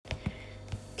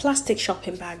Plastic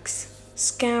shopping bags.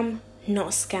 Scam, not a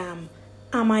scam.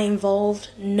 Am I involved?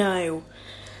 No.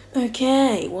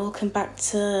 Okay, welcome back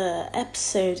to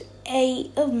episode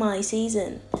 8 of my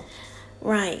season.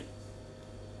 Right.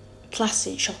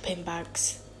 Plastic shopping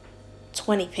bags.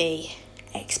 20p.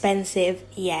 Expensive,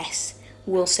 yes.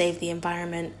 Will save the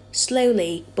environment.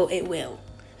 Slowly, but it will.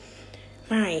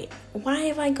 Right, why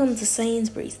have I gone to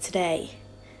Sainsbury's today?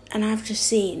 And I've just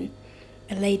seen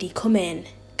a lady come in,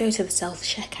 go to the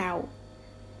self-checkout,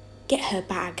 get her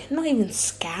bag, not even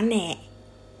scan it,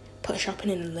 put shopping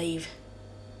in and leave.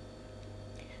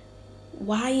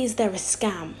 Why is there a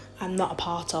scam I'm not a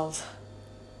part of?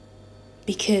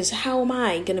 Because how am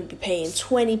I going to be paying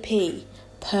 20p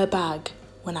per bag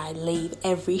when I leave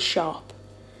every shop?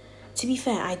 To be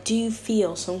fair, I do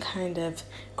feel some kind of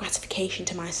gratification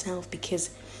to myself because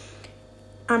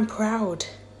I'm proud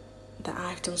that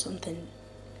I've done something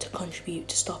to contribute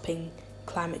to stopping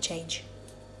climate change,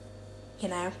 you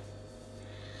know?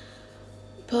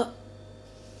 But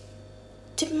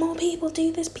do more people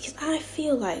do this? Because I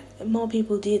feel like more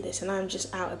people do this and I'm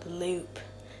just out of the loop.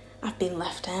 I've been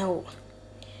left out.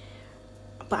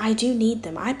 But I do need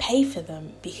them. I pay for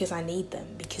them because I need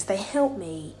them, because they help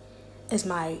me as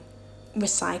my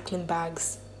recycling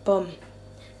bags. Boom.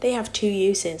 They have 2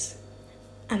 uses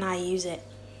and I use it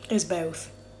as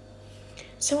both.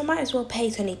 So I might as well pay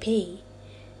 20p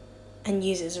and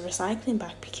use it as a recycling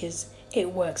bag because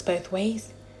it works both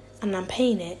ways. And I'm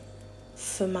paying it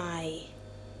for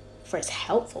its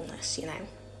helpfulness, you know.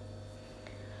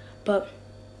 But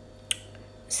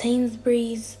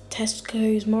Sainsbury's,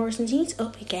 Tesco's, Morrison's, you need to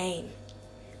up your game.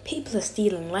 People are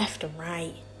stealing left and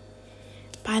right.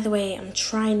 By the way, I'm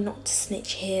trying not to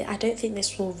snitch here. I don't think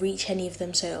this will reach any of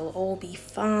them, so it'll all be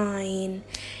fine.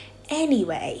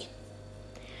 Anyway,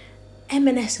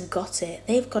 M&S have got it.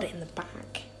 They've got it in the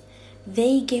bag.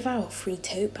 They give out free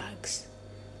tote bags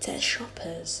to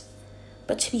shoppers.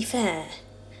 But to be fair,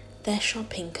 their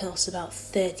shopping costs about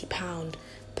 £30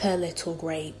 per little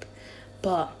grape.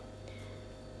 But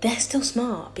they're still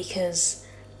smart because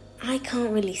I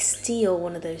can't really steal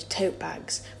one of those tote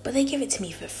bags, but they give it to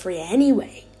me for free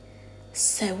anyway.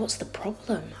 So what's the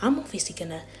problem? I'm obviously going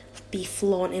to be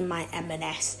flaunting my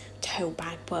M&S tote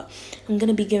bag, but I'm going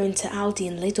to be going to Aldi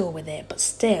and Lidl with it. But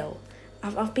still,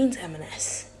 I've been to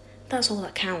M&S. That's all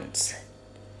that counts.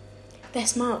 They're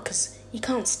smart because you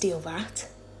can't steal that.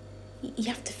 You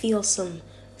have to feel some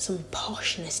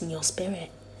poshness in your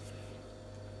spirit.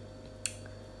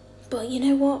 But you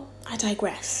know what? I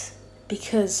digress.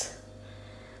 Because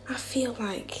I feel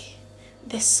like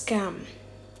this scam,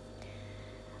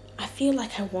 I feel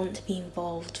like I want to be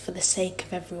involved for the sake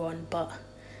of everyone, but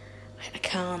I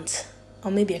can't.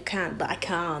 Or maybe I can, but I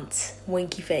can't.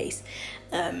 Winky face.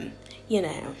 You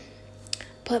know.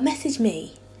 But message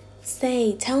me.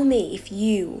 Tell me if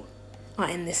you are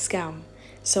in this scam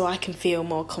so I can feel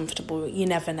more comfortable. You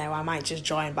never know, I might just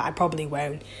join, but I probably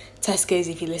won't. Tesco's,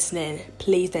 if you're listening,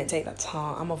 please don't take that to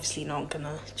heart. I'm obviously not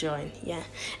gonna join, yeah.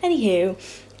 Anywho,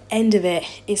 end of it.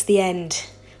 It's the end.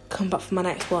 Come back for my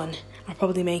next one. I'll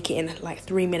probably make it in like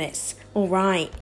 3 minutes. Alright.